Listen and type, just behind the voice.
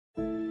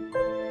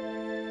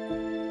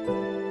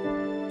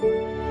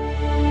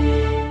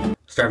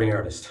starving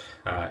artist,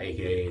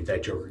 aka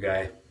that Joker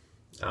guy.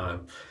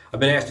 I've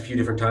been asked a few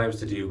different times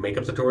to do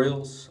makeup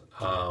tutorials,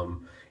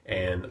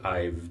 and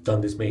I've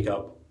done this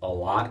makeup a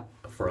lot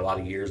for a lot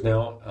of years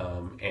now.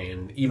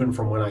 And even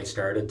from when I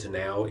started to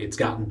now, it's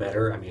gotten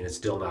better. I mean, it's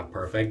still not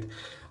perfect.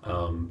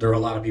 There are a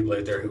lot of people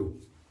out there who...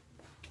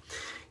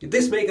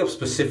 This makeup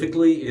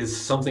specifically is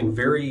something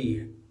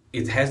very...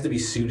 It has to be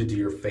suited to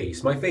your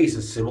face. My face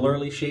is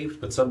similarly shaped,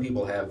 but some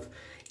people have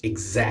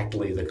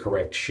exactly the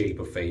correct shape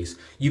of face.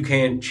 You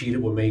can cheat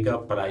it with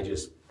makeup, but I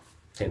just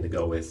tend to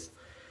go with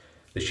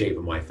the shape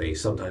of my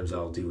face. Sometimes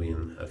I'll do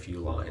in a few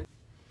lines.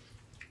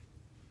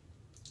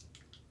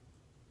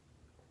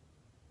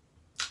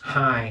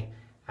 Hi,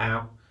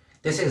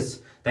 this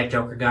is that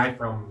Joker guy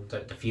from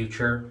the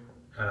future.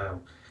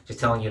 Just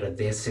telling you that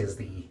this is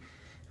the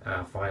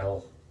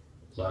final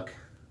look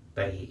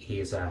that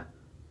he's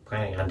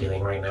planning on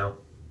doing right now.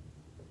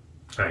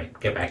 Alright,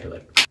 get back to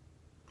it.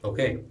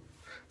 Okay,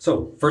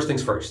 so first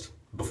things first.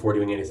 Before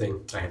doing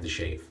anything, I have to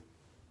shave.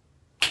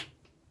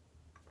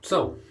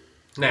 So,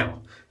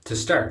 now, to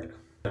start,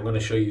 I'm going to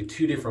show you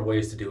two different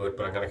ways to do it,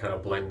 but I'm going to kind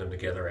of blend them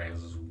together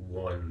as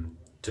one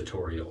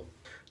tutorial.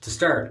 To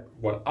start,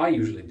 what I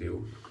usually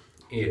do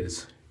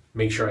is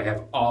make sure I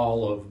have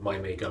all of my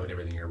makeup and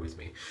everything here with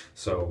me.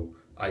 So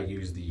I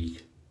use the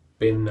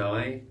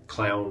Nye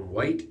Clown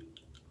White,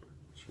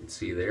 as you can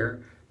see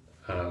there.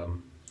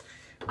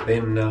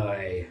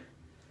 Nye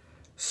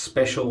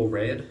Special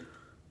Red,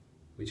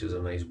 which is a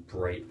nice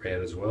bright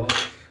red as well.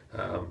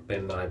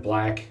 Nye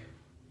Black,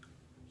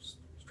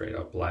 straight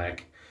up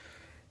black.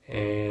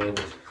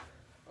 And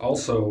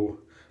also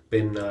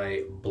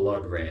Nye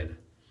Blood Red.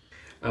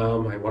 I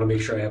want to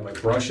make sure I have my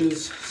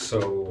brushes,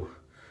 so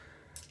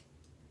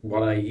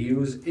what I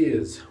use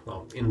is,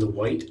 well, in the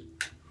white,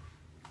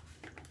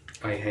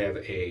 I have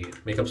a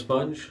makeup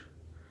sponge,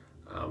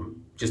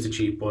 just a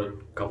cheap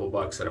one, a couple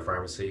bucks at a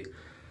pharmacy.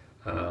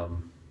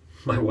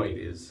 My white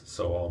is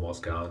so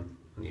almost gone,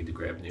 I need to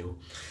grab new.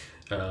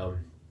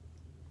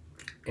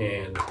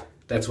 And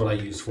that's what I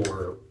use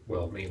for,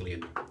 well,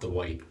 mainly the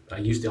white. I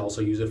used to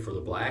also use it for the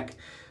black,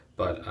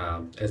 but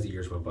as the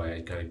years went by,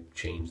 I kind of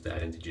changed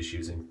that into just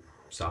using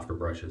softer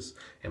brushes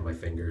and my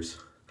fingers.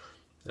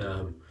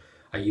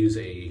 I use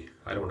I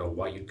don't know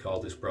what you'd call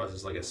this brush,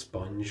 it's like a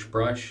sponge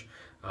brush.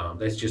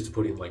 That's just to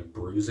put in like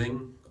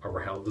bruising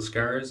around the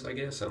scars, I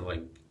guess, and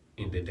like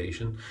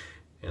indentation,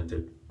 and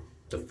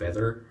to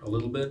feather a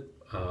little bit.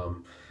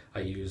 I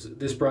use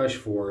this brush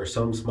for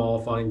some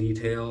small fine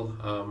detail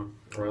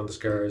around the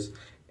scars,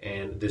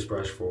 and this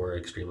brush for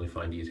extremely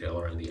fine detail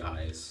around the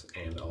eyes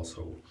and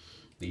also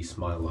the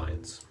smile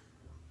lines.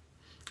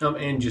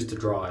 And just to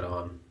draw it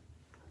on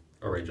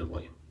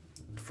originally,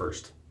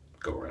 first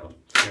go around.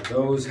 And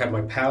those have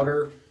my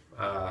powder.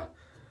 I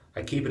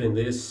keep it in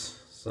this.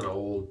 It's an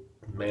old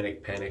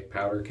Manic Panic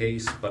powder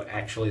case, but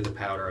actually the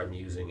powder I'm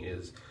using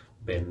is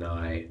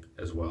Nye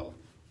as well.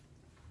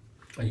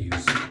 I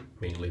use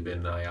mainly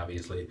Nye,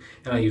 obviously,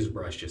 and I use a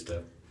brush just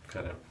to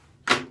kind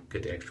of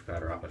get the extra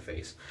powder off my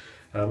face.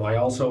 I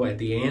also, at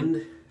the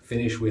end,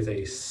 finish with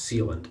a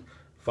sealant.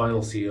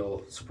 Final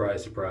Seal,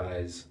 surprise,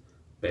 surprise,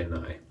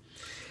 Nye.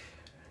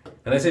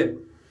 And that's it.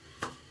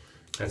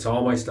 That's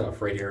all my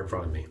stuff right here in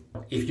front of me.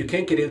 If you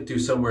can't get into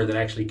somewhere that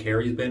actually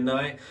carries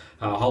Nye,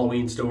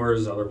 Halloween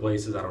stores, other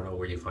places, I don't know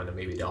where you find them,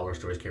 maybe dollar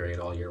stores carry it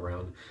all year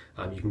round.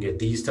 You can get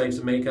these types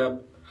of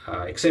makeup,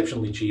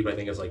 exceptionally cheap. I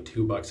think it's like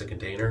 $2 a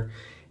container.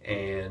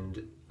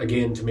 And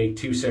again, to make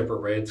two separate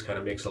reds, kind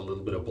of mix a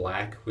little bit of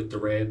black with the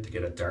red to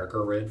get a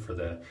darker red for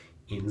the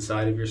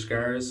inside of your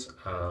scars.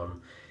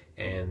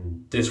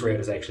 And this red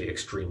is actually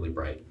extremely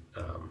bright.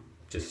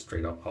 Just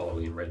straight up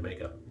Halloween red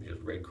makeup,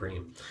 just red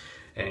cream.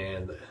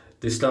 And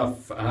this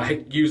stuff,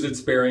 I use it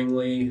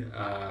sparingly.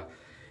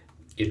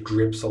 It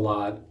drips a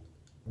lot,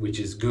 which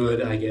is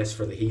good, I guess,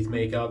 for the Heath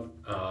makeup.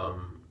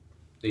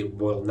 It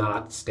will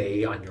not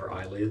stay on your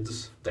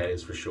eyelids, that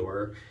is for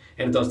sure.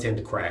 And it does tend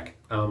to crack.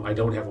 I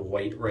don't have a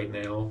white right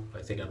now.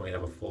 I think I might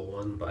have a full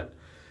one, but...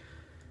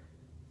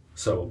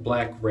 So,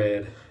 black,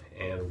 red,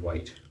 and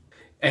white.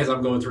 As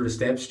I'm going through the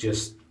steps,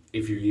 just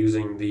if you're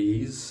using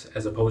these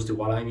as opposed to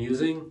what I'm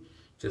using,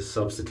 just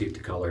substitute the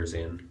colors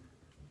in.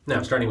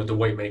 Now, starting with the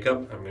white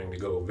makeup, I'm going to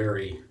go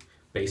very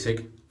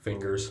basic,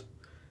 fingers,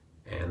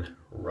 and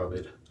rub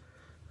it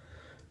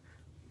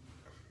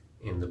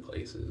in the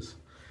places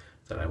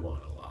that I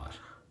want a lot.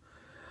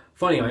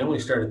 Funny, I only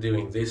started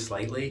doing this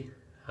lately.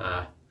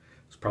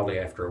 It's probably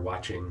after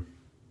watching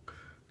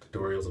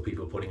tutorials of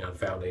people putting on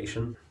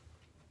foundation.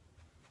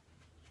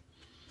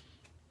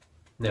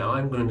 Now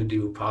I'm going to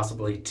do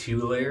possibly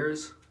 2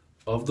 layers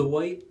of the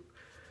white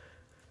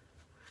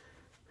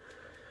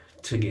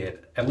to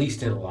get, at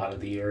least in a lot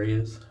of the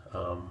areas,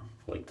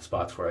 like the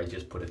spots where I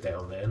just put it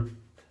down then,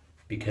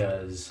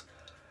 because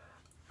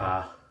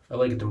I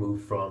like it to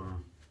move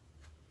from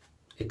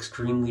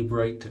extremely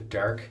bright to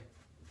dark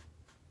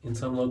in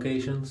some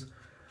locations.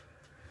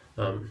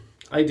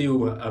 I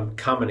do a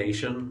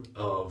combination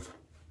of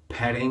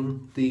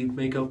patting the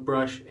makeup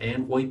brush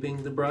and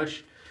wiping the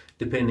brush,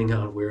 depending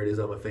on where it is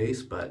on my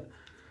face, but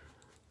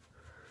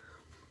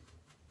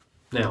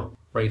Now,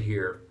 right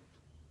here,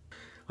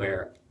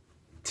 where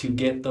to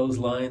get those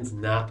lines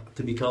not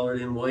to be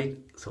colored in white,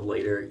 so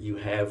later you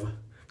have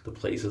the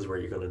places where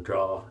you're going to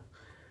draw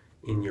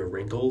in your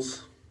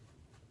wrinkles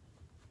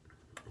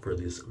for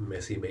this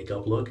messy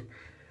makeup look,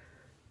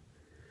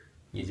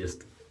 you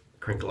just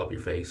crinkle up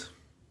your face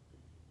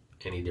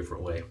any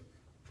different way.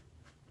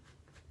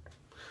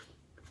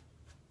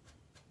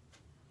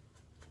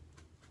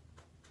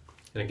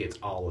 And it gets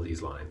all of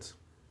these lines.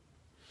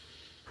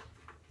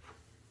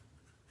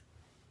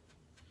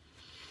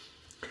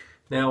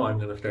 Now I'm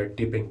going to start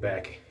dipping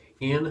back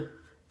in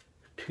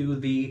to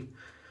the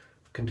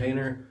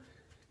container,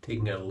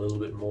 taking out a little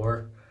bit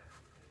more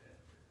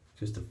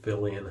just to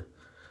fill in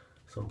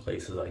some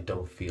places I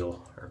don't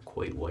feel are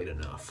quite white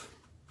enough.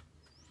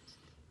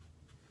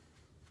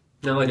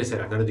 Now, like I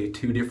said, I'm going to do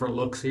two different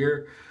looks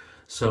here.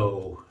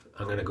 So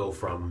I'm going to go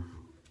from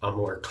a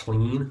more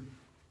clean,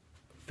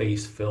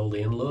 face filled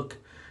in look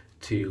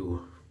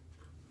to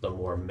the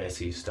more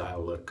messy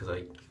style look,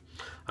 because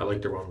I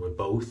like to run with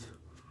both.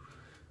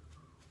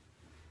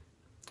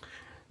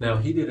 Now,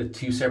 he did it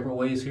two separate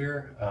ways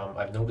here.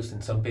 I've noticed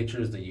in some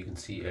pictures that you can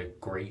see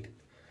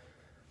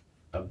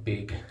a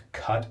big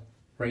cut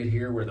right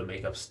here where the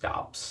makeup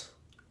stops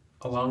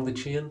along the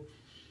chin.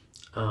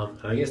 And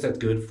I guess that's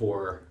good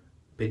for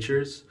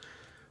pictures,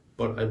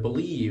 but I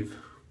believe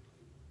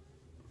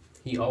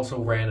he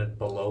also ran it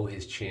below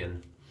his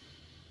chin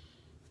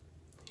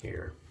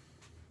here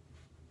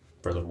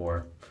for the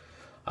more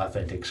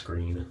authentic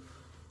screen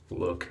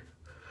look,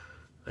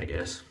 I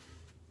guess.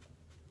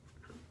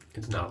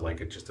 It's not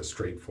like it's just a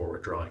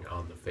straightforward drawing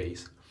on the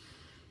face.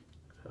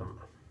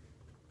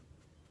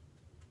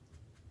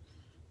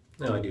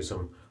 Now I do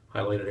some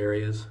highlighted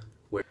areas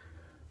where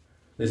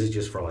this is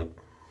just for like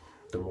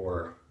the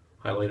more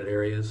highlighted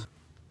areas.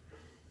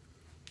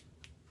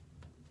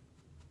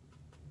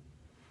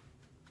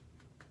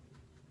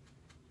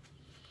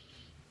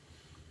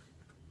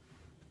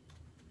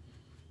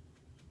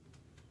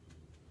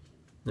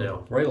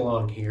 Now, right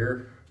along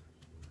here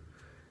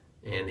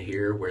and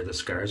here where the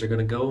scars are going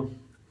to go,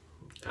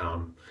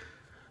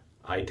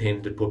 I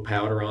tend to put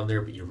powder on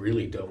there, but you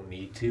really don't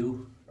need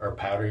to. Or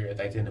powder,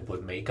 I tend to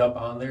put makeup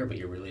on there, but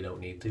you really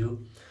don't need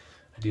to.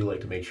 I do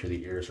like to make sure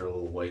the ears are a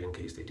little white in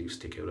case they do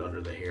stick out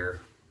under the hair.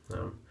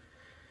 And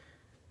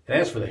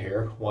as for the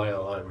hair,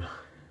 while I'm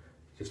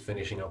just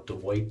finishing up the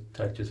white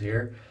touches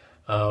here,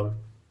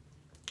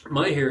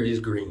 my hair is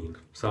green,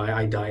 so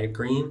I dye it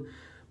green,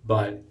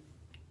 but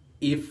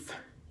if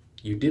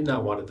you did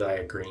not want to dye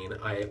it green,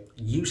 I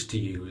used to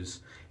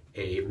use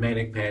a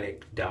Manic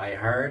Panic Dye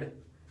Hard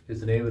is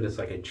the name of it. It's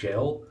like a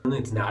gel.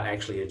 It's not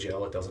actually a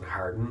gel, it doesn't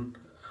harden.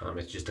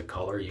 It's just a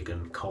color. You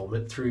can comb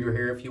it through your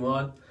hair if you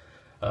want.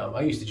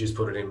 I used to just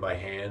put it in by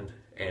hand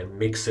and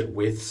mix it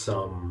with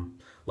some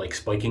like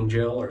spiking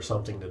gel or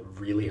something that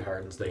really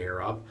hardens the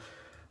hair up.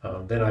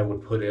 Then I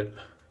would put it,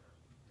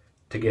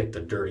 to get the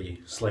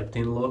dirty slept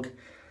in look,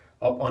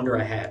 up under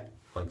a hat.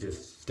 Like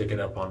just stick it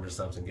up under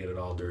something, get it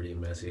all dirty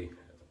and messy,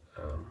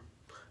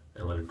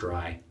 and let it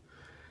dry.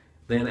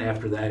 Then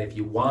after that, if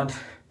you want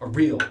a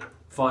real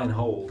fine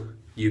hold,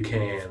 you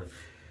can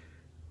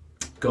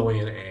go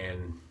in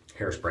and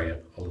hairspray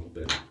it a little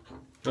bit.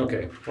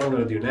 Okay, what I'm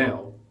going to do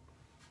now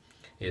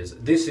is,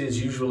 this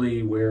is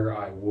usually where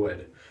I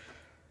would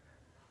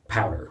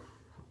powder.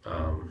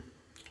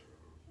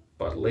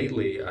 But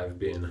lately I've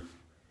been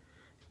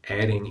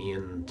adding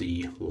in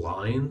the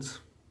lines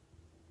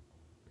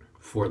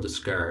for the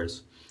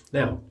scars.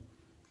 Now,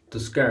 the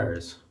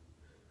scars,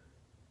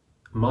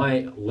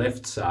 my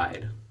left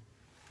side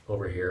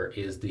over here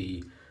is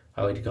the,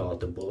 I like to call it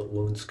the bullet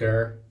wound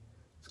scar.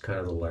 It's kind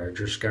of the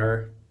larger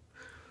scar.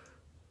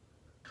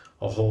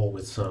 A hole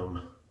with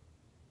some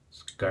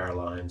scar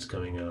lines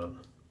coming out.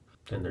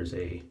 Then there's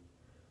a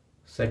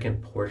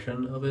second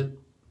portion of it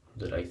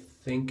that I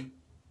think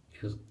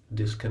is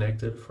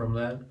disconnected from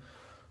that,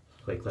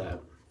 like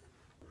that.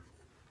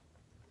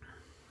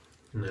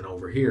 And then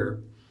over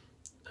here,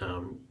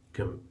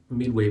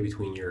 midway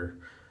between your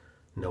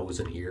nose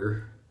and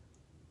ear,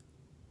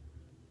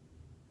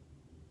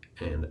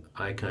 and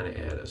I kind of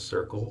add a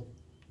circle.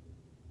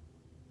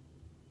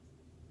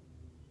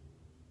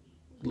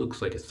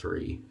 Looks like a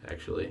 3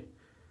 actually.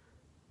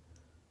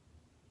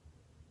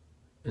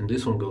 And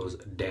this one goes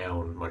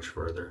down much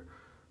further.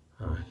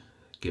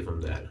 Give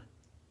them that.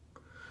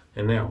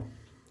 And now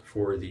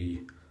for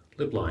the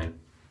lip line,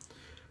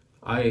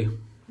 I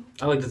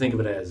like to think of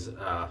it as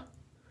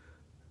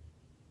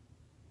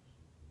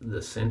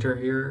the center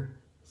here.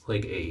 It's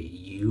like a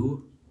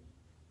U.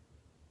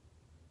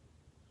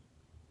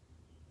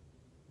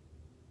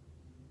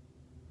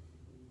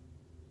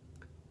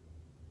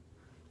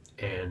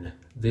 And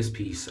this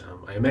piece,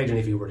 I imagine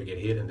if you were to get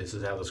hit, and this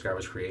is how the scar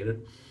was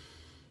created,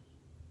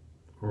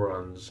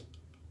 runs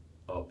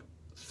up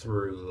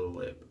through the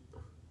lip.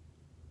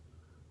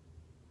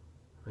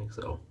 I think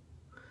so.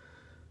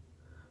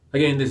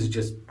 Again, this is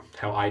just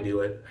how I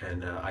do it,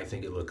 and I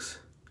think it looks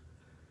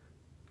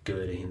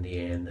good in the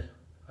end.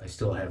 I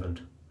still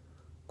haven't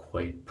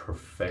quite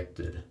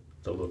perfected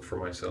the look for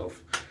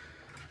myself.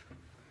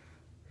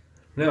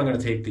 Now I'm going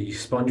to take the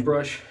sponge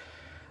brush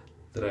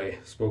that I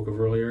spoke of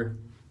earlier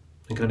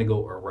and kind of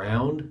go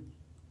around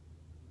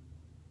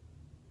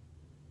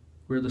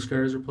where the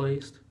scars are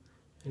placed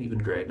and even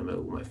drag them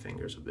out with my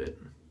fingers a bit.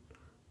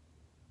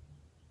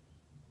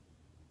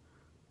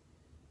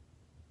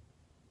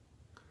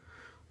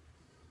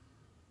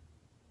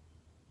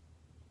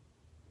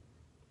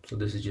 So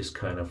this is just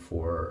kind of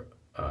for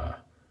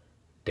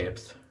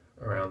depth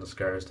around the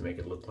scars to make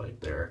it look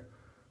like they're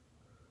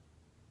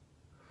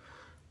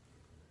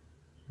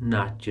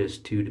not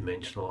just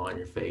two-dimensional on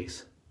your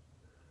face.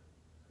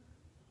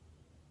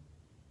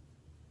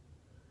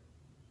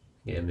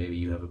 Yeah, maybe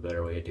you have a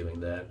better way of doing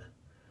that.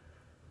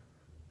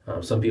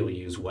 Some people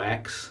use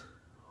wax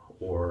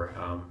or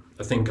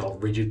a thing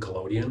called rigid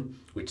collodion,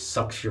 which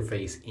sucks your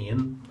face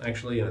in,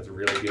 actually, and it's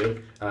really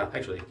good.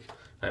 Actually,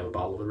 I have a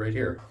bottle of it right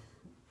here.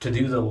 To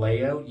do the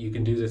layout, you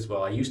can do this,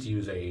 well, I used to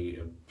use a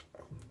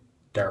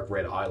dark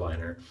red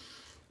eyeliner,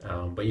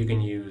 but you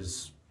can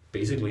use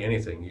basically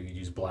anything. You can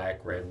use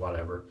black, red,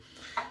 whatever.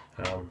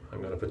 I'm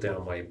going to put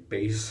down my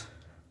base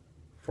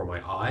for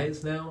my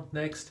eyes now,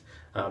 next.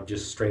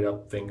 Just straight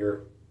up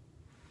finger.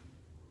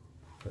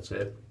 That's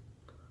it.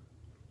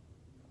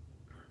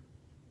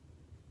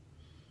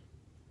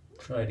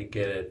 Try to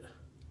get it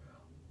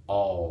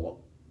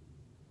all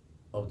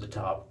of the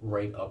top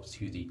right up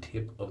to the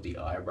tip of the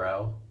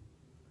eyebrow.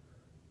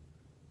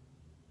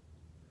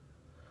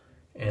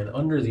 And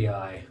under the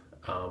eye,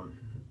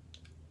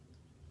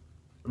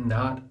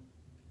 not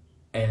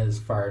as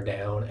far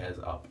down as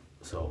up.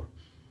 So,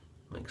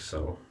 like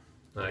so.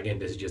 Now again,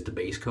 this is just the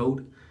base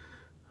coat.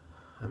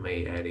 I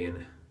may add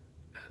in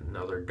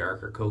another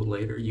darker coat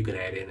later. You can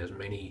add in as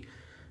many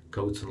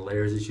coats and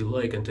layers as you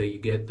like until you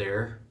get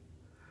there.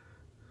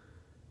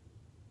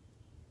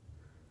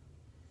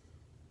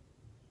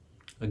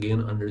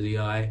 Again, under the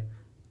eye,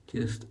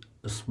 just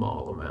a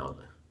small amount.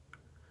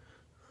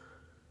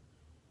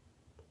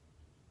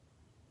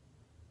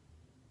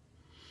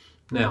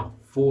 Now,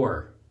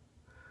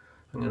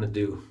 I'm going to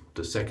do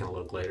the second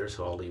look later,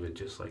 so I'll leave it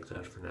just like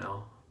that for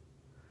now.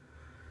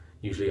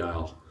 Usually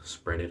I'll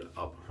spread it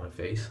up my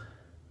face.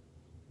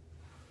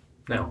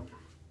 Now,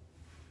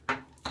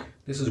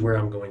 this is where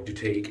I'm going to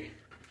take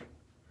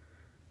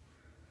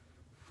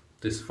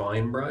this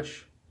fine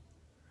brush,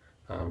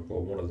 well,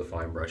 one of the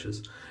fine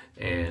brushes,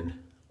 and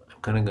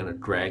I'm kind of going to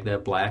drag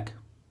that black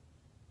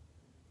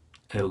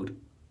out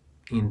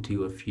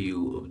into a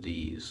few of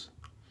these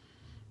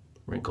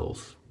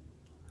wrinkles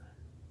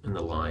and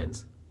the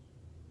lines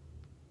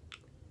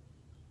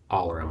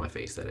all around my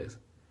face, that is.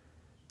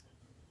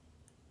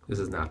 This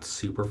is not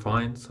super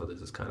fine, so this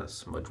is kind of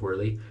smudge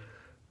worthy.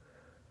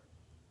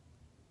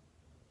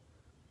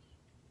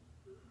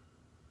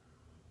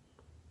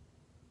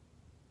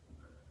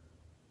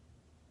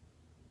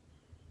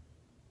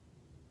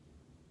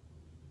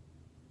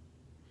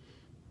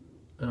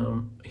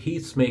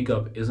 Heath's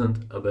makeup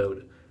isn't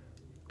about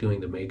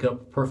doing the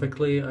makeup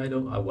perfectly. I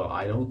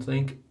don't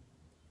think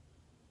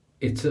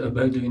it's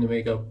about doing the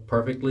makeup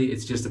perfectly.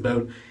 It's just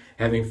about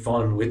having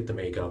fun with the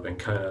makeup and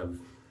kind of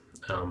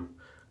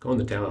going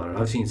to town on it.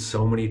 I've seen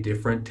so many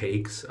different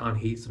takes on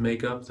Heath's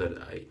makeup that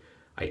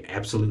I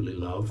absolutely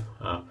love.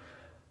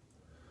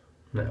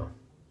 Now,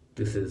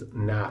 this is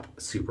not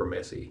super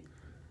messy.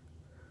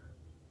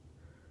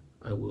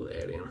 I will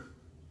add in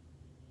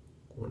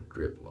one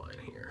drip line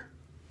here.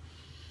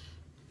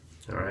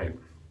 All right.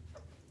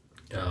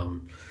 Now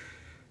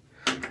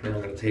I'm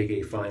going to take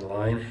a fine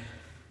line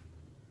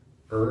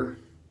and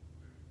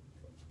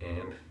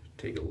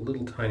take a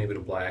little tiny bit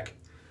of black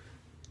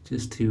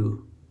just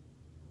to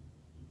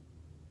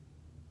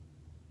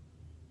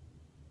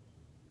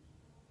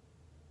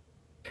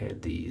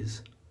add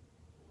these.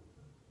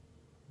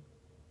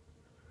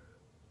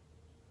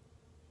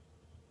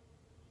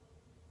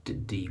 To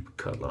deep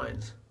cut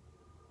lines.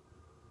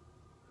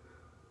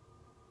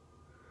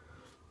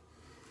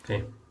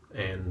 Okay,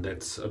 and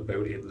that's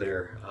about it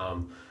there.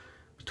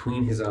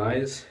 Between his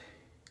eyes,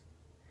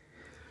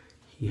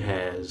 he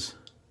has,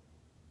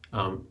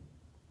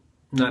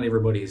 not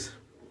everybody's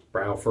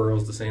brow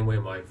furrows the same way.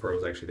 Mine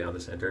furrows actually down the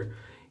center.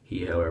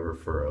 He, however,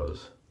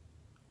 furrows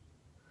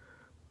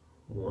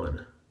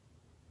 1,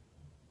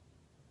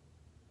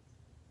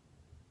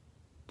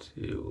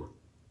 2,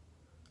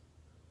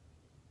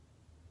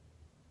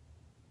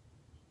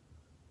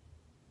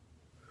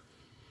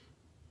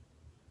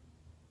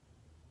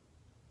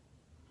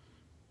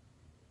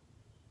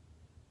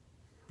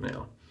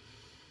 now.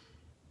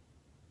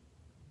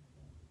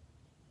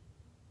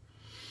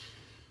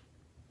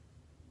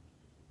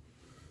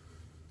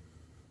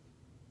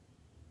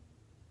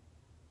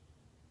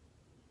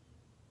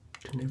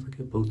 Can never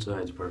get both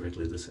sides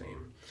perfectly the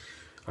same.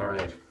 All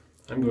right,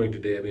 I'm going to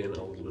dab in a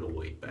little bit of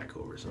white back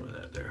over some of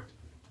that there.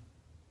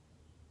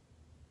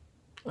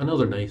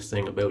 Another nice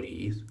thing about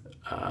Heath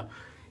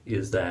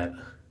is that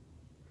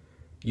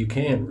you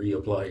can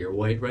reapply your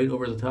white right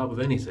over the top of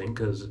anything,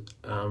 because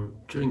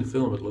during the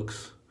film it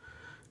looks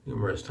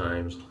numerous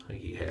times like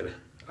he had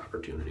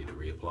opportunity to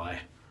reapply.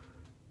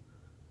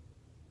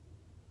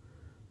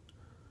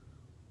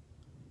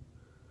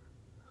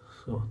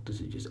 So this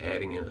is just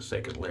adding in a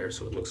second layer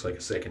so it looks like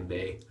a second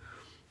day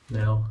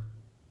now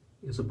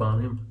is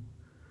upon him.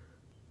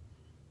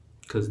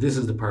 Because this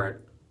is the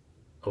part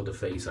of the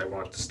face I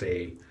want to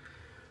stay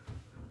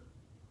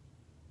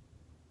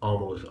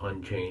almost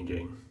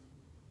unchanging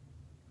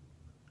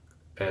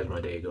as my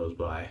day goes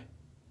by.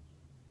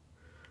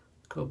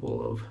 A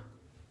couple of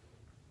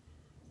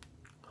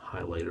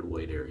highlighted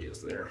white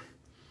areas there.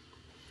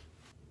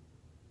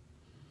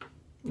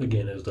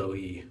 Again, as though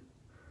he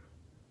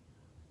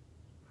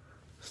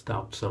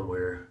stopped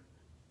somewhere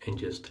and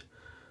just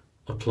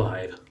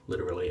applied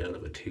literally out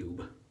of a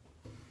tube.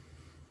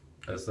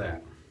 That's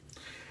that.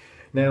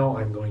 Now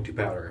I'm going to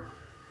powder.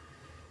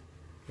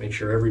 Make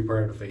sure every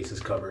part of the face is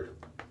covered.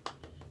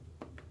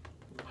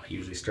 I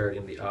usually start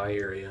in the eye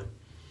area.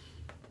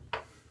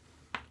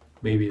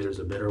 Maybe there's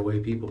a better way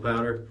people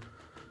powder.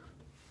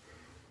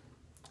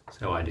 That's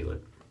how I do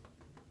it.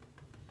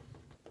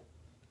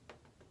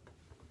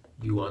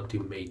 You want to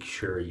make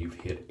sure you've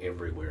hit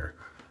everywhere.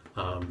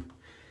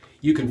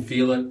 You can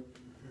feel it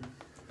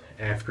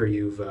after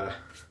you've done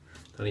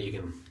it. You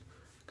can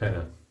kind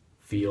of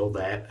feel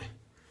that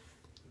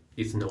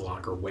it's no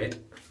longer wet.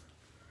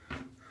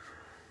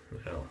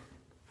 Now,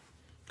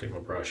 take my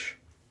brush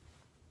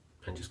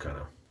and just kind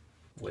of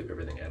wipe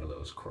everything out of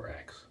those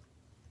cracks.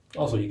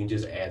 Also, you can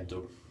just add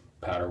the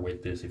powder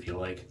with this if you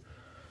like.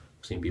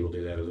 I've seen people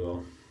do that as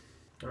well.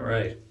 All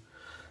right.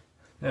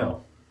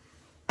 Now,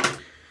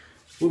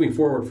 moving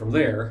forward from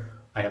there,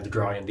 I have to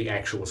draw in the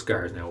actual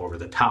scars now over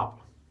the top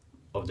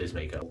of this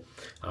makeup.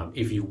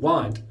 If you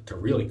want to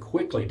really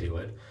quickly do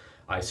it,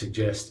 I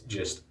suggest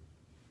just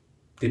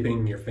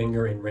dipping your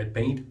finger in red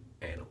paint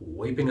and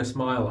wiping a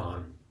smile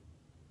on.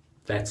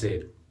 That's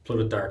it.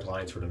 Little dark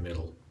lines for the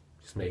middle.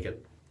 Just make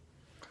it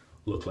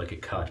look like a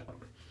cut.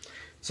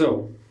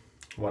 So,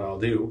 what I'll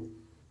do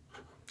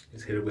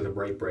is hit it with a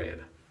bright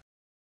red.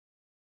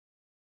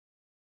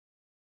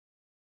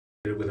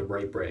 Hit it with a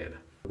bright red.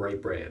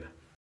 Bright red.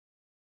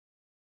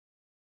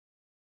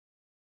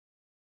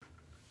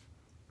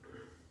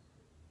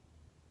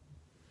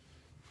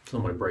 So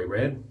my bright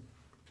red,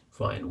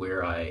 find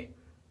where I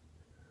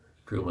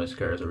drew my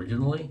scars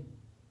originally,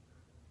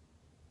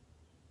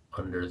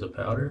 under the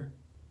powder,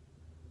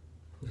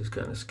 just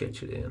kind of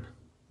sketch it in.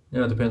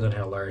 Now it depends on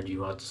how large you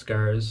want the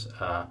scars.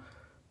 A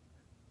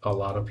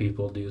lot of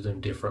people do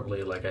them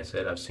differently. Like I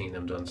said, I've seen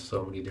them done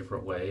so many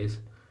different ways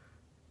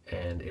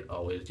and it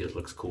always just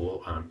looks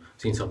cool. I've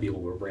seen some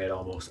people with red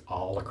almost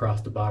all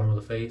across the bottom of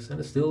the face and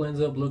it still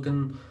ends up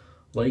looking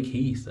like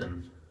Heath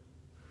and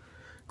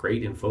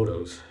great in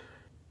photos.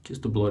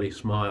 Just a bloody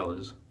smile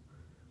is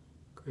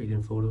great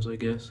in photos, I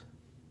guess.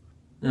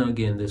 Now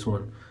again, this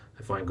one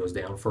I find goes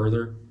down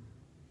further.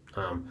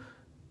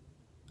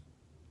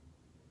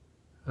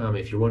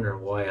 If you're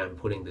wondering why I'm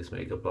putting this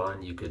makeup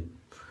on, you could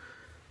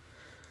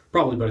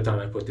probably, by the time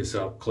I put this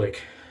up,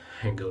 click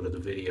and go to the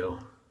video.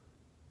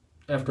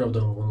 After I've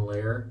done one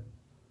layer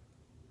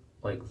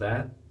like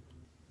that,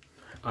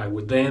 I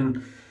would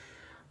then,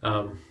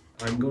 I'm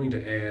going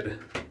to add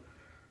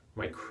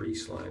my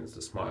crease lines,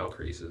 the smile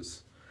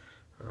creases.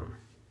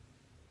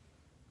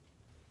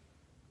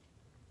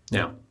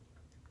 Now,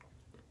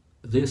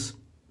 this,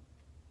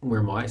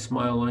 where my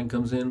smile line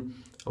comes in,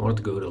 I want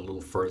it to go a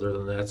little further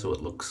than that so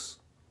it looks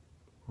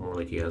more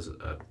like he has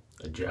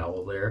a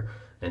jowl there.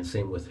 And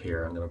same with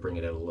here, I'm going to bring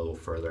it out a little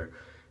further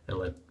and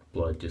let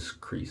blood just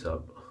crease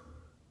up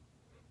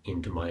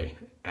into my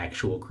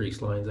actual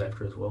crease lines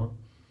after as well.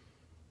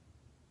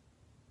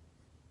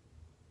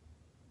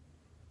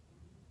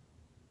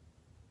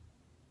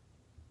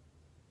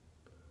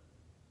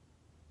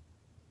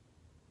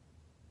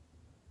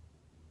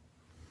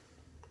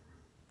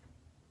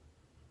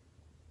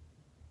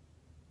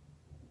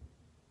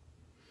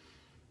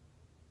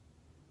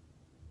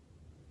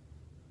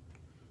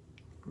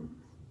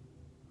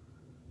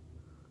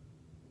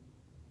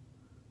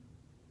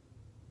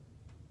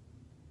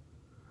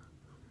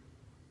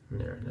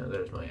 There, now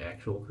there's my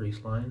actual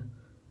crease line.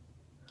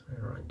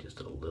 I run just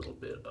a little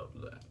bit of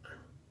that.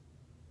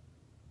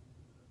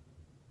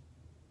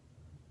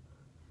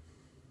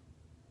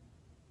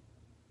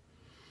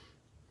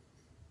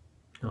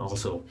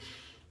 Also,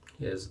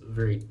 he has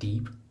very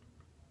deep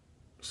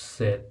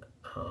set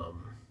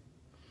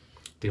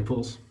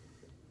dimples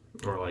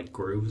or like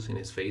grooves in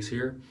his face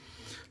here.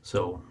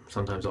 So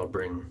sometimes I'll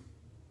bring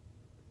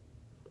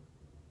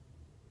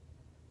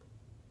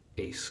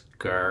a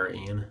scar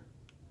in.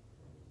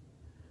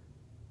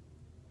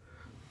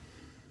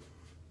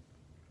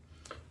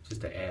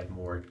 Just to add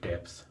more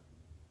depth.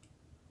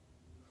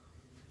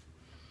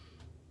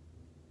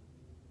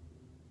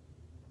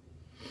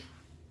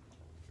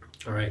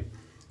 All right,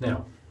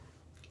 now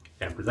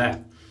after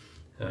that,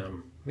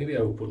 maybe I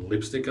will put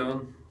lipstick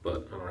on,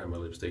 but I don't have my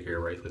lipstick here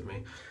right with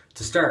me.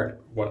 To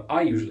start, what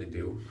I usually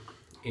do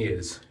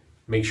is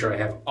make sure I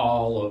have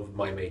all of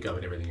my makeup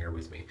and everything here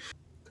with me.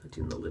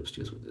 Touching the lips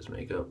just with this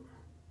makeup.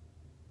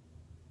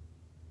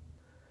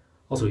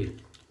 Also,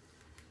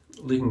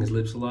 licking his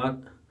lips a lot.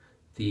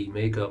 The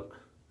makeup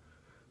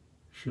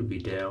should be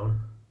down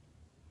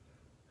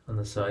on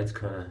the sides,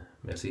 kind of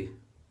messy,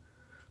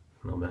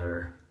 no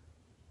matter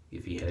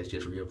if he has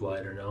just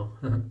reapplied or no.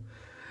 And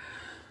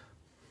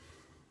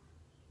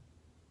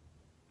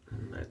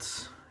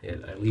that's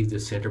it. I leave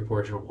this center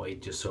portion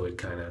white just so it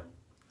kind of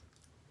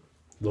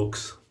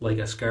looks like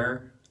a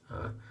scar.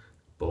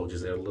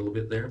 Bulges out a little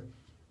bit there.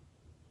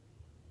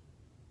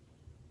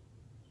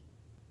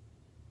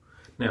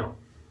 Now,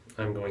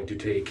 I'm going to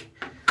take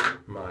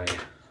my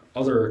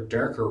other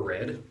darker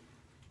red,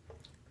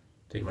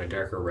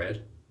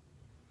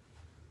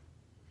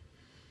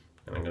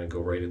 and I'm going to go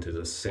right into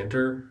the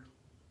center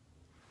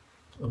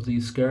of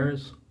these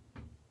scars.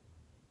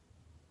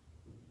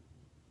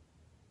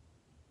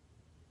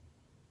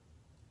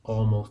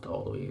 Almost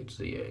all the way to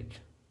the edge.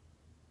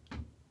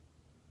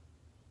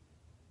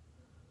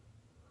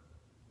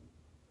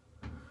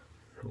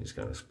 I'm just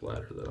going to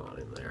splatter that on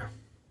in there.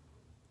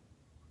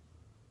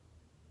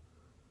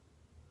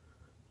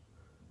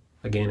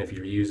 Again, if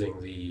you're using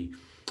the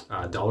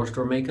dollar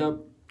store makeup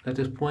at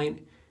this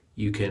point,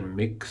 you can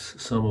mix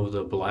some of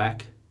the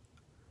black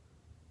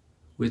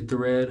with the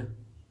red,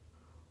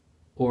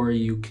 or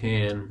you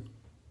can,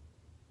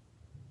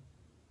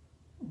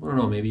 I don't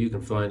know, maybe you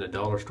can find a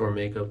dollar store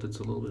makeup that's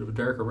a little bit of a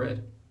darker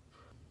red.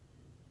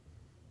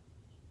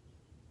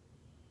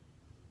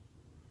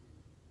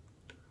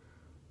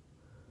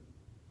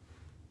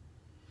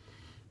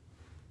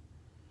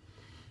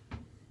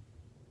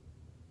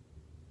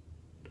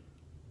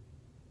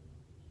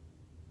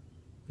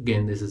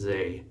 Again, this is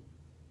a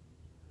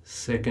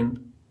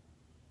second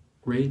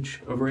ridge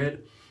of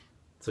red.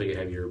 So you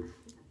have your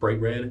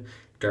bright red,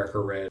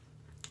 darker red.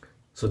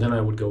 So then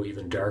I would go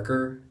even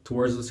darker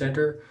towards the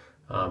center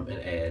and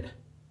add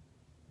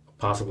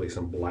possibly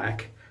some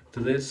black to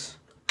this,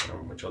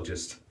 which I'll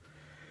just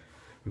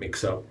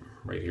mix up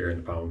right here in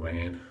the palm of my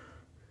hand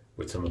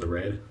with some of the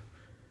red.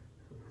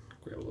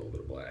 Grab a little bit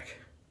of black.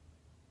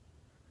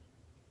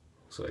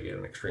 So I get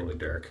an extremely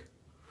dark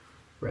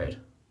red.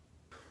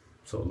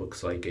 So it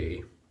looks like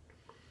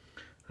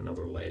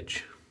another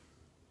ledge.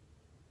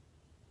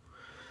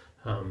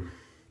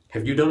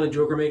 Have you done a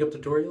Joker makeup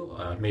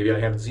tutorial? Maybe I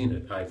haven't seen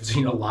it. I've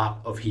seen a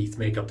lot of Heath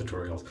makeup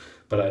tutorials,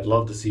 but I'd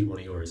love to see one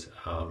of yours.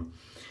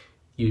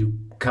 You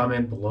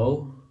comment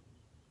below.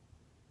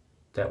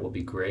 That would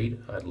be great.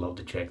 I'd love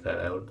to check that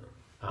out.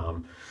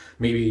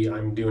 Maybe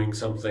I'm doing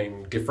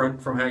something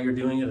different from how you're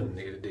doing it and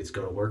it's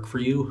going to work for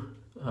you.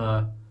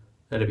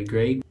 That'd be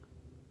great.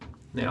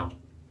 Now,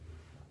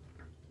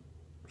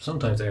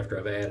 sometimes after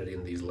I've added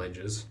in these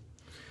ledges,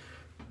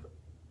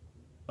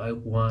 I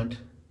want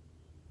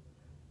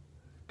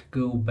to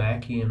go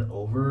back in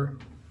over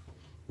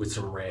with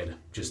some red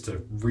just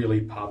to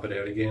really pop it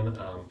out again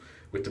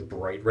with the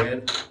bright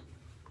red.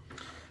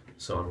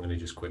 So I'm going to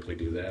just quickly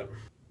do that.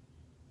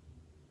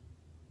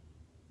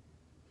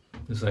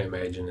 This, I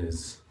imagine,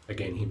 is,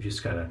 again, him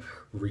just kind of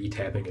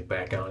re-tapping it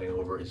back on and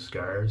over his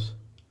scars.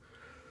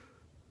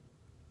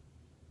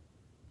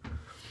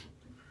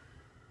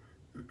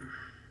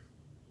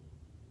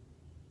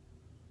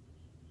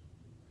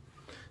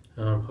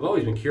 I've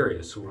always been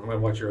curious when I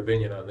watch your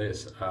opinion on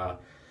this.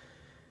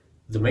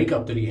 The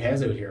makeup that he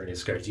has out here in his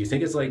scars, do you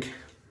think it's like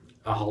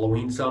a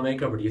Halloween style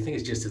makeup, or do you think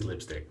it's just his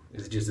lipstick?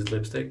 Is it just his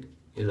lipstick?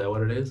 Is that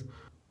what it is?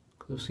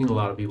 'Cause I've seen a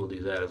lot of people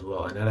do that as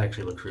well, and that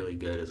actually looks really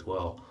good as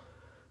well,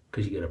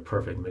 because you get a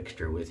perfect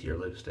mixture with your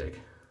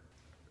lipstick.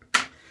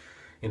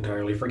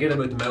 Entirely forget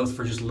about the mouth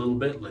for just a little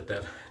bit, let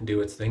that do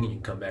its thing, and you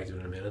can come back to it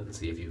in a minute and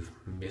see if you've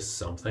missed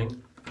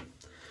something.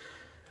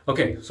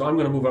 Okay, so I'm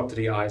going to move up to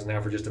the eyes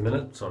now for just a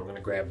minute. So I'm going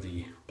to grab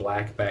the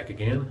black back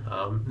again.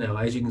 Now,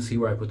 as you can see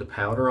where I put the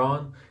powder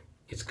on,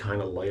 it's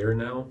kind of lighter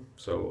now.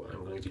 So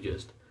I'm going to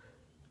just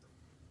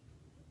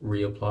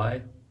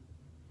reapply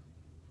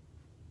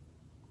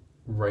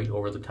right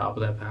over the top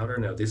of that powder.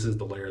 Now, this is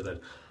the layer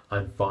that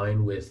I'm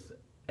fine with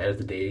as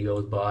the day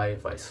goes by.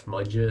 If I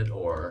smudge it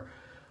or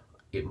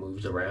it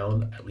moves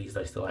around, at least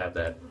I still have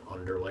that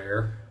under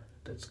layer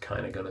that's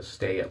kind of going to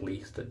stay at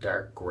least a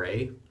dark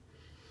gray.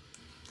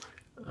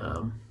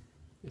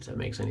 If that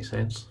makes any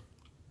sense.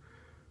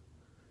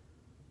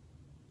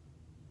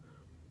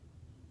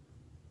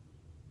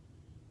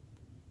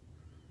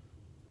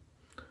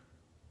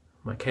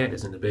 My cat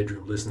is in the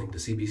bedroom listening to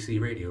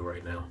CBC radio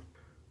right now.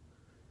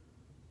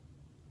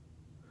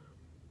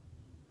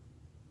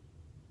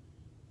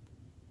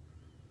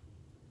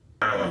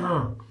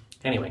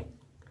 Anyway,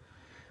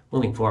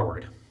 moving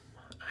forward,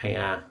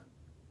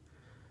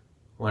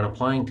 when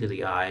applying to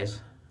the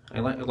eyes, I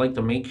like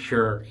to make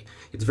sure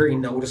it's very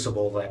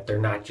noticeable that they're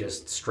not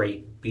just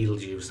straight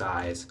Beetlejuice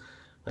eyes.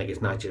 Like,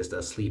 it's not just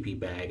a sleepy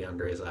bag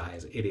under his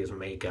eyes. It is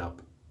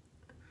makeup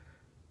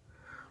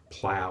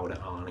plowed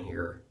on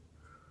here.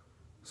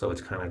 So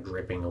it's kind of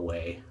dripping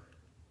away.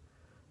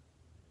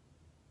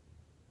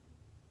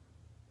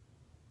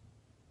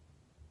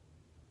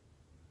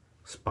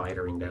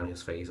 Spidering down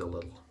his face a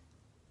little.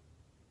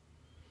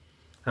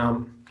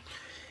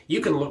 You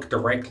can look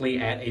directly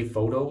at a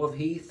photo of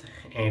Heath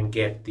and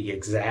get the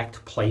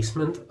exact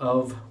placement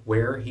of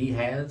where he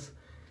has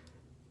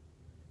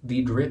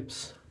the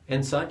drips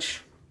and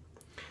such.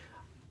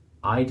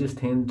 I just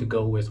tend to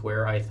go with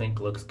where I think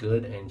looks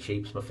good and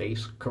shapes my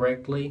face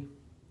correctly.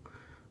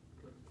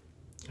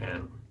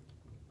 And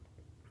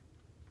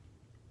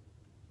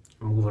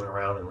moving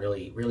around and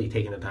really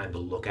taking the time to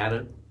look at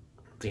it,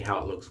 see how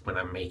it looks when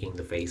I'm making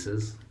the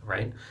faces,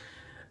 right?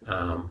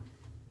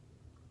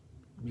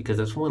 Because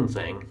it's one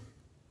thing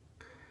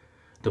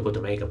to put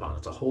the makeup on.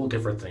 It's a whole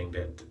different thing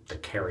to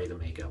carry the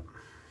makeup.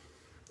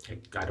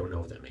 I don't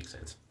know if that makes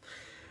sense.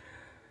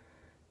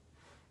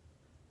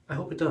 I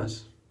hope it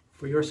does,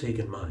 for your sake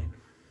and mine.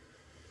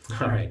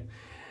 All right,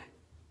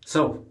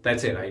 so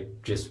that's it. I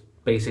just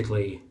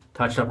basically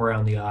touched up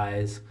around the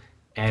eyes,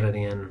 added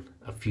in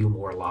a few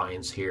more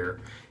lines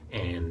here,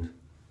 and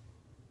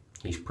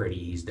he's pretty,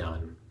 he's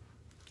done.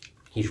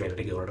 He's ready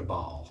to go to the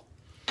ball.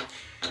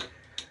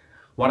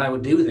 What I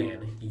would do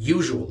then,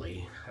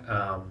 usually,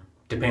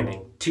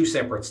 depending, 2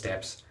 separate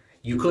steps,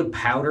 you could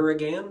powder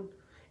again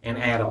and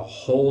add a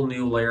whole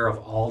new layer of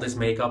all this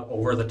makeup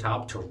over the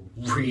top to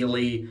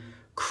really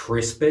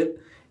crisp it,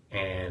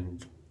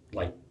 and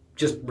like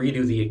just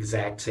redo the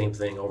exact same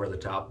thing over the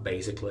top,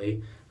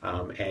 basically,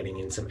 adding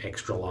in some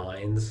extra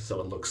lines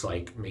so it looks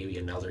like maybe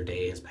another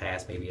day has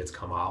passed, maybe it's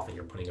come off and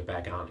you're putting it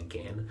back on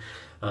again.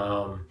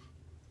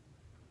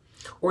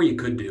 Or you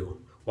could do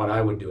what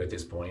I would do at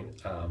this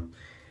point,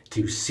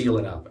 to seal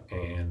it up,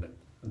 and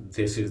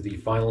this is the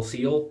Final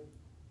Seal.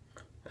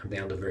 I'm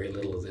down to very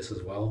little of this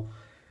as well.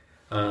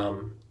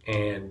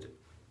 And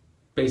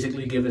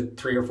basically give it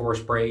 3 or 4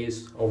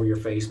 sprays over your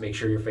face, make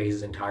sure your face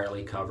is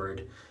entirely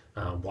covered,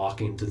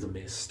 walk into the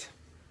mist,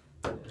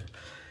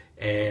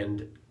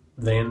 and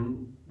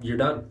then you're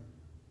done.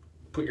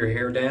 Put your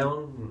hair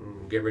down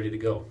and get ready to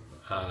go.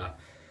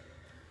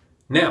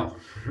 Now,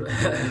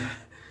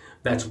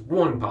 that's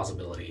one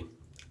possibility.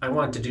 I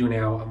want to do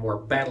now a more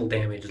battle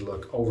damage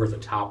look over the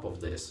top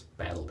of this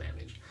battle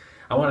damage.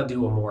 I want to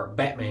do a more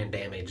Batman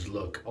damage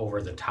look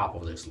over the top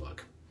of this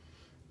look.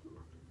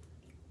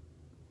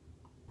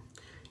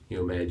 You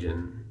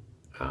imagine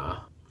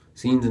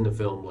scenes in the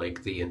film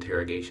like the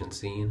interrogation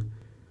scene,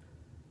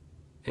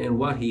 and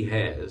what he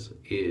has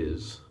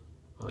is,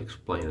 I'll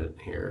explain it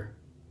here,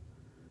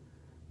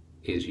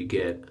 is you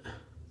get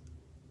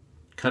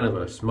kind of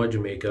a smudge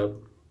of makeup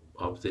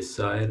up this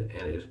side,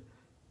 and it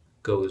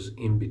goes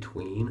in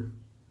between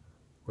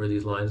where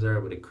these lines are,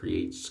 but it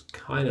creates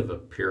kind of a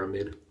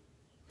pyramid,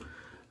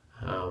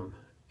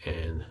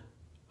 and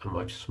a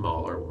much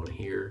smaller one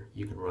here.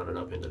 You can run it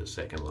up into the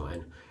second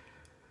line.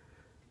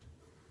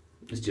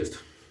 It's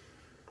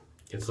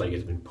like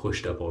it's been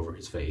pushed up over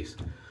his face.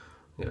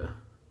 Yeah.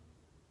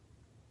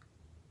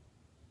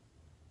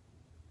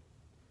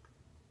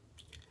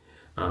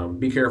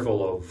 Be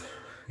careful of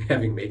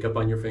having makeup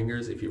on your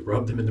fingers. If you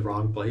rub them in the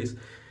wrong place,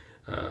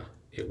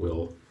 it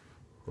will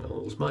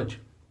smudge.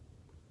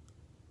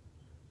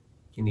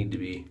 You need to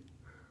be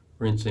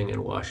rinsing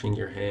and washing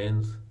your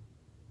hands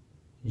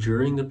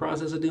during the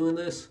process of doing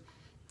this.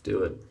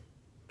 Do it.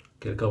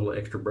 Get a couple of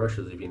extra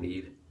brushes if you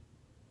need.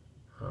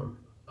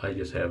 I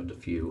just have the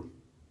few.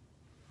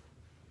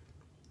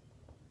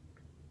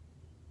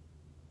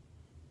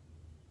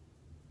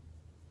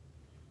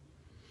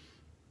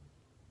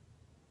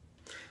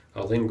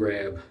 I'll then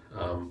grab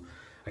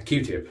a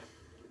Q-tip,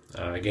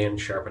 again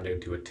sharpened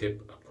out to a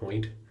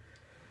point,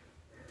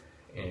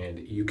 and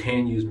you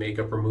can use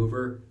makeup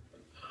remover.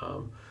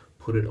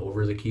 Put it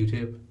over the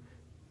Q-tip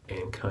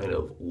and kind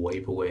of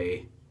wipe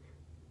away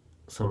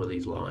some of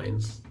these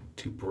lines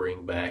to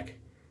bring back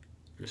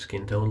your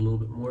skin tone a little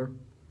bit more.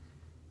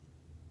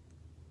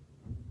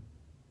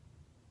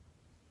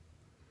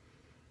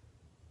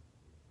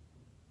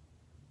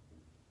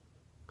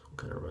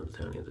 Kind of runs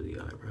down into the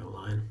eyebrow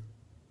line.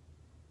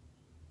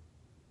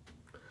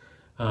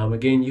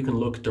 Again, you can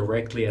look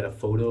directly at a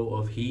photo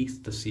of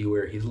Heath to see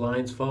where his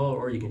lines fall,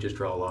 or you can just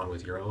draw along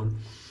with your own.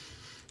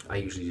 I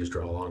usually just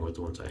draw along with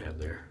the ones I have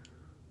there.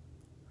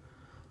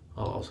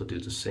 I'll also do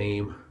the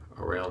same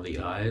around the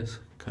eyes,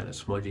 kind of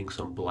smudging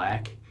some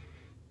black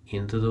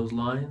into those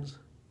lines.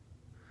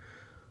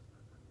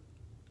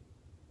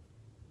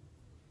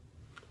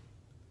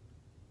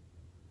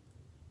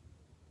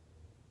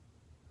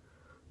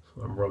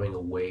 So I'm rubbing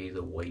away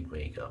the white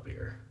makeup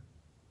here.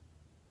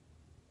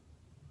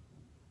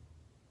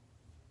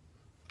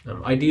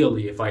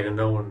 Ideally, if I'd have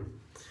known,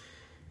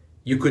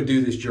 you could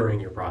do this during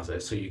your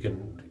process. So you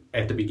can,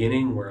 at the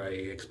beginning where I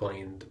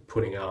explained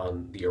putting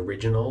on the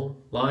original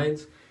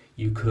lines,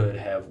 you could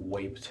have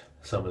wiped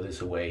some of this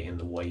away in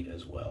the white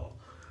as well.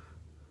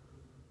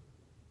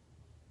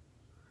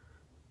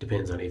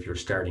 Depends on if you're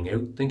starting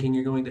out thinking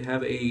you're going to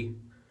have a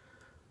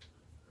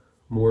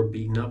more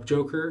beaten up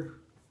Joker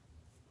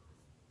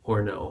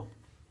or no.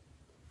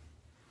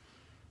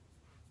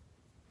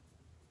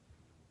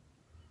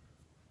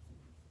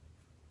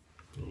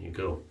 There you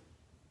go.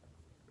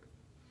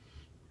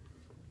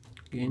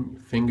 Again,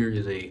 your finger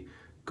is a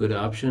good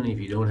option. If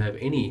you don't have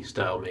any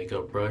style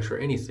makeup brush or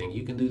anything,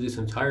 you can do this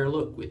entire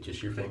look with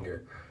just your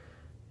finger.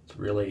 It's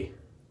really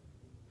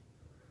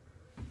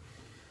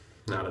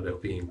not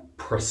about being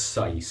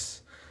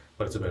precise,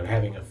 but it's about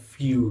having a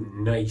few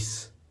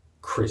nice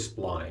crisp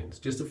lines,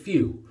 just a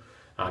few.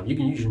 You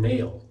can use your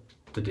nail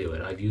to do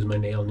it. I've used my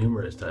nail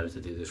numerous times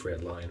to do this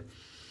red line.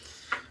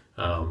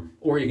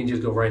 Or you can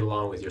just go right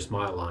along with your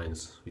smile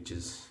lines, which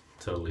is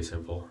totally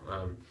simple.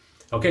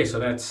 Okay, so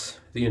that's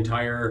the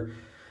entire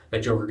that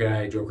Joker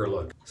guy, Joker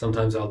look.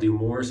 Sometimes I'll do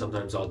more,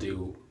 sometimes I'll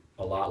do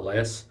a lot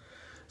less.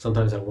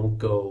 Sometimes I won't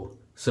go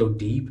so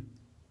deep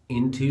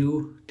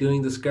into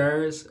doing the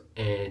scars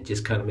and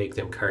just kind of make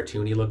them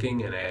cartoony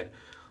looking and add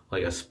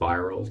like a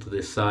spiral to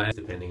this side,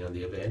 depending on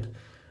the event.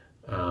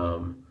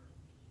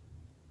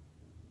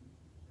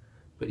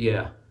 But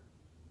yeah,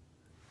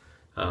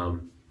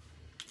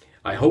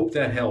 I hope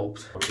that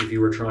helped. If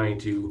you were trying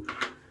to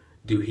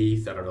do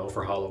Heath, I don't know,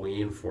 for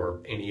Halloween,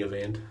 for any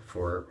event,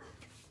 for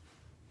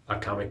a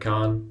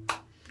Comic-Con.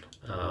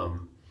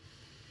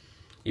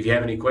 If you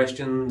have any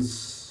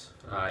questions,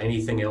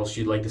 anything else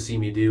you'd like to see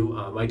me do,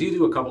 I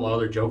do a couple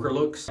other Joker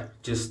looks.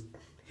 Just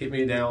hit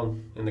me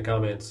down in the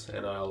comments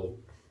and I'll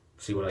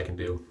see what I can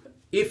do.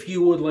 If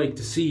you would like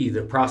to see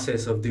the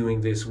process of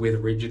doing this with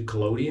rigid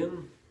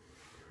collodion,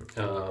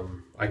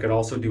 I could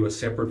also do a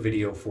separate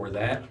video for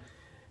that.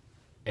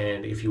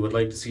 And if you would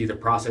like to see the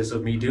process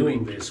of me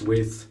doing this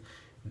with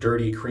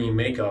dirty cream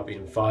makeup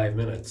in 5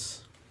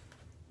 minutes,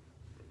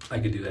 I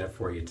could do that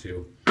for you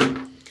too.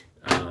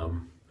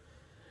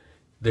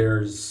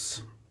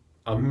 There's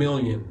a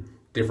million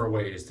different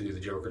ways to do the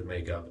Joker's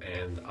makeup,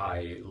 and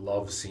I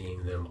love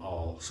seeing them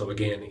all. So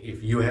again,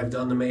 if you have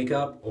done the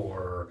makeup,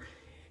 or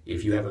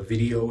if you have a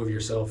video of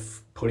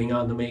yourself putting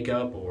on the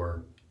makeup,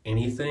 or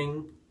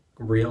anything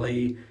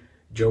really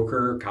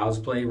Joker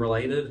cosplay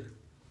related,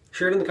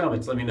 share it in the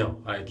comments, let me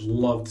know. I'd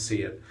love to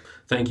see it.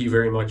 Thank you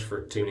very much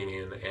for tuning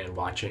in and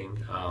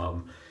watching.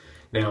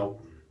 Now,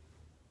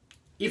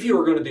 if you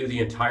were going to do the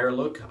entire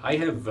look, I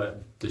have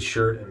the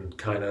shirt and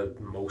kind of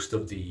most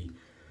of the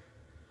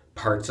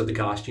parts of the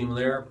costume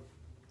there.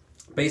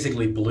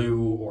 Basically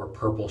blue or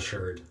purple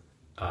shirt,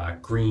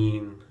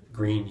 green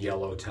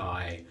yellow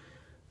tie,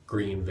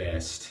 green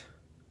vest,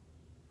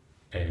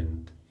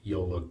 and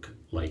you'll look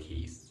like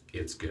Heath.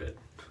 It's good.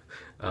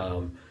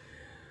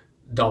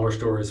 Dollar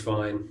store is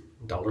fine.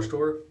 Dollar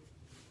store?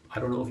 I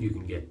don't know if you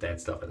can get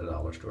that stuff at the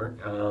dollar store.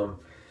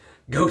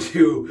 Go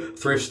to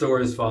thrift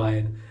store is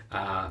fine.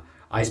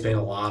 I spent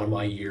a lot of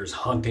my years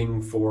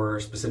hunting for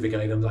specific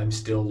items. I'm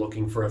still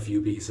looking for a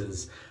few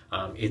pieces.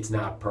 It's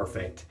not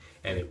perfect,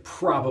 and it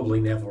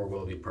probably never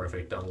will be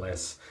perfect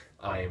unless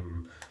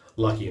I'm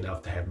lucky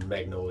enough to have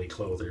Magnolia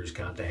Clothers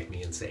contact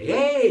me and say,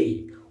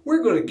 hey,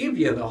 we're going to give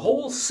you the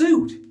whole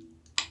suit.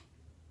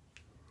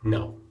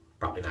 No,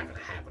 probably not going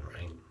to happen,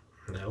 right?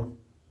 No?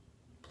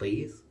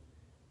 Please?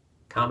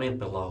 Comment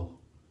below.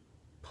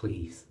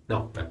 Please.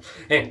 No.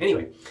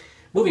 Anyway,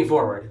 moving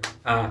forward,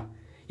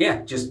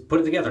 yeah, just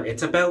put it together.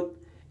 It's about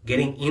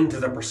getting into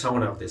the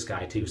persona of this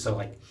guy too. So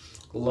like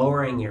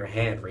lowering your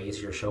head, raise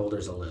your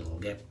shoulders a little,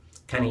 get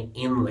kind of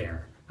in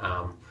there.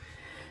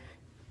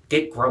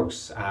 Get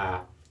gross.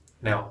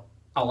 Now,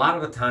 a lot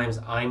of the times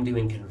I'm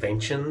doing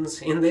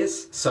conventions in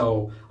this,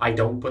 so I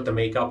don't put the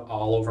makeup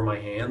all over my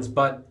hands,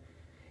 but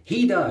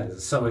he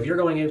does. So if you're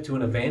going out to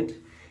an event,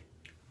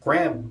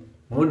 grab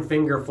one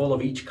finger full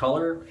of each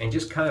color and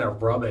just kind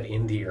of rub it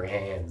into your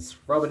hands.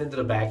 Rub it into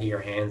the back of your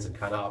hands and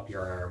kind of up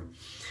your arm.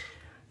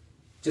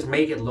 Just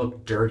make it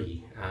look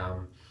dirty.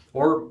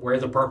 Or wear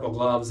the purple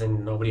gloves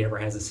and nobody ever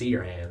has to see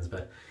your hands.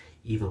 But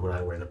even when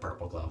I wear the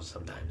purple gloves,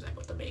 sometimes I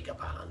put the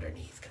makeup on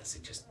underneath because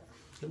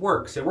it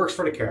works. It works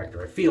for the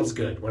character. It feels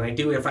good.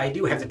 If I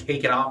do have to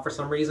take it off for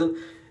some reason,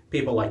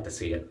 people like to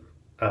see it.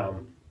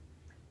 Or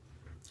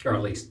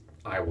at least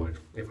I would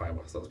if I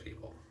was those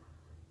people.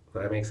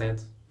 Does that make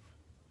sense?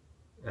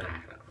 I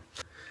don't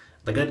know.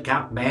 The good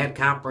cop, bad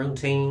cop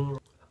routine.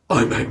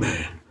 I'm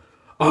Batman.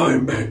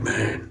 I'm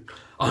Batman.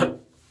 I'm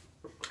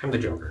the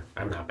Joker.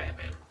 I'm not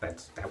Batman.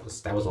 That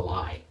was a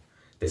lie.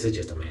 This is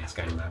just a mask.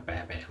 I'm not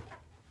Batman.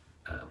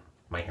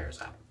 My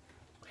hair's up.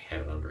 I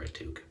have it under a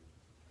toque.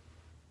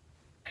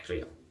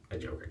 Actually, a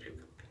Joker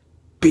toque.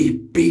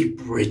 Beep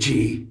beep,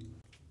 Richie.